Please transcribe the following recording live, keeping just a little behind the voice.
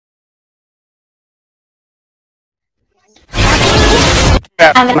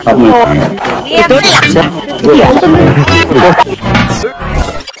How's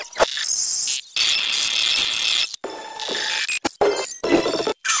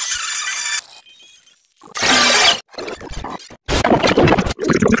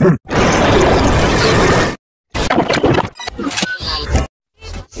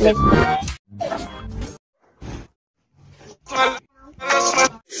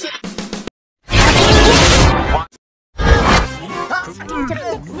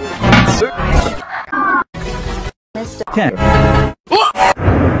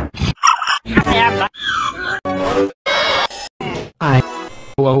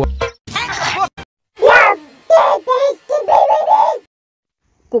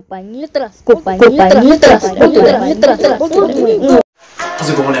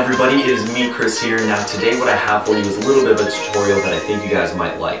it going, everybody? It is me, Chris, here. Now today what I have for you is a little bit of a tutorial that I think you guys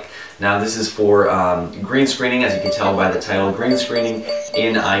might like. Now this is for green screening, as you can tell by the title, green screening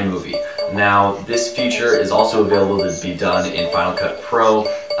in iMovie. Now this feature is also available to be done in Final Cut Pro,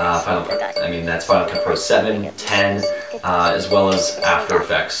 that's Final Cut Pro 7, 10, as well as After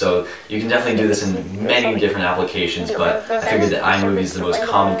Effects. So you can definitely do this in many different applications, but I figured that iMovie is the most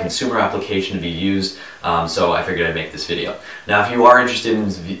common consumer application to be used, so I figured I'd make this video. Now if you are interested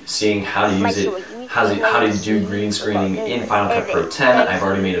in seeing how to use it, how to do green screening in Final Cut Pro 10, I've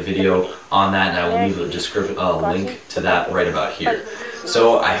already made a video on that, and I will leave a link to that right about here.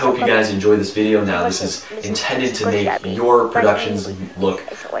 So I hope you guys enjoy this video. Now this is intended to make your productions look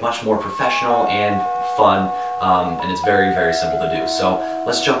much more professional and fun, and it's very, very simple to do. So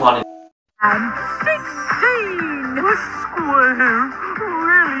let's jump on in. And 16! A square!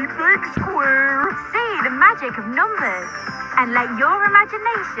 Really big square! See the magic of numbers and let your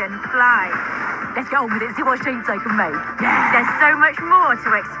imagination fly. Let's get on with it, see what shapes I can make. Yeah. There's so much more to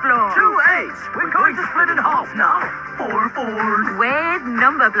explore. 2 8s! We're going to split in half now. 4 4s. With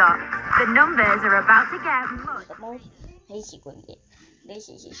number blocks. The numbers are about to get much.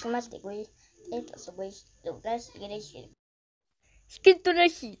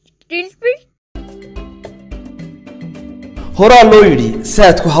 horaa loo yidhi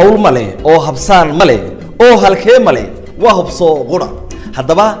saadku hawl male oo habsaan male oo halkee male waa hubsoo qura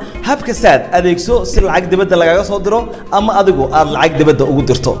haddaba habka saad adeegso si lacag dibadda lagaaga soo diro ama adigu aad lacag dibadda ugu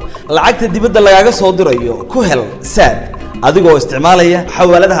dirto lacagta dibadda lagaaga soo dirayo ku hel saad adigoo isticmaalaya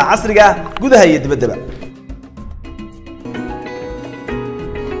xawaaladaha casriga ah gudaha iyo dibaddaba.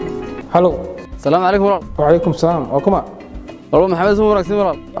 Hello. السلام عليكم ورحمة الله. وعليكم السلام. وكما والله محمد سمو وناكسين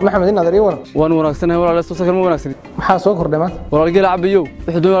ولا محمد إن هذا ريوان وأنا وناكسين ولا لسه سكر مو وناكسين محا سوق خردمات ولا لقي لعب بيو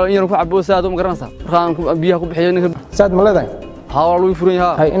يحدون ينو كعبوا ساد ومقرنسا خان بيها كوب حيانك ساد ملذين ها والله يفرون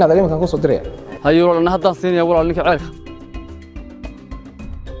ها هاي إن هذا ريوان كان قصة دريا هاي والله أنا هدا سين يا والله لك عارف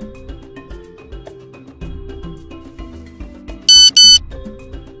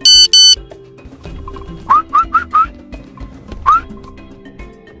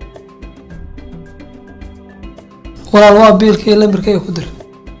ولا الواب بيلكي لمبركي كدر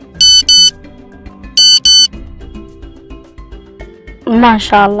ما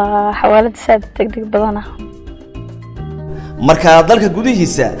شاء الله حوالد ساد دقدق بدنا marka dalka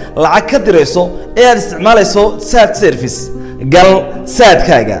gudihiisa lacag ka direyso ee aad isticmaalayso saad service gal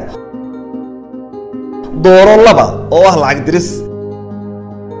saadkaaga dooro laba oo ah lacag diris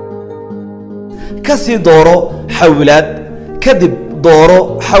ka sii dooro xawilaad kadib dooro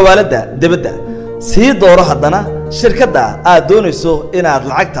xawaalada dibadda sii dooro haddana shirkadda aad doonayso inaad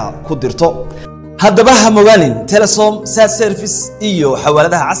lacagta ku dirto haddaba ha mogaanin telesom sad service iyo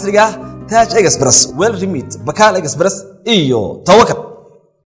xawaaladaha casriga ah Taj Express Well Remit Bakal Express iyo Tawakal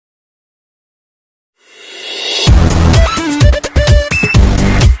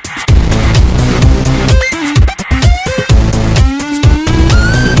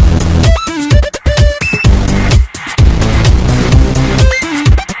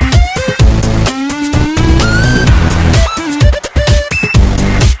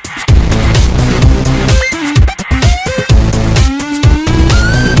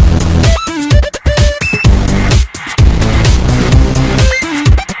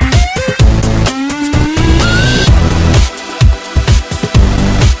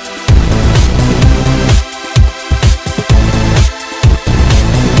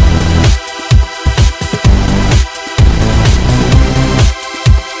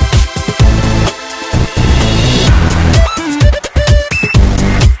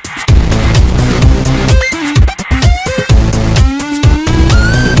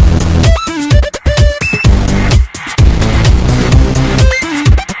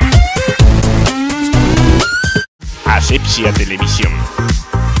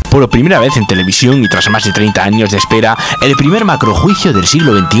Por primera vez en televisión y tras más de 30 años de espera, el primer macrojuicio del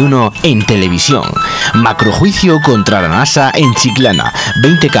siglo XXI en televisión. Macrojuicio contra la NASA en Chiclana.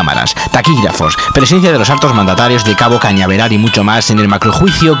 20 cámaras, taquígrafos, presencia de los altos mandatarios de Cabo Cañaveral y mucho más en el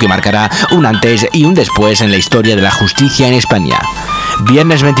macrojuicio que marcará un antes y un después en la historia de la justicia en España.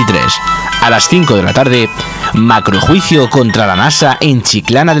 Viernes 23, a las 5 de la tarde, macrojuicio contra la NASA en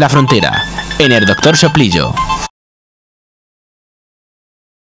Chiclana de la Frontera, en el Doctor Soplillo.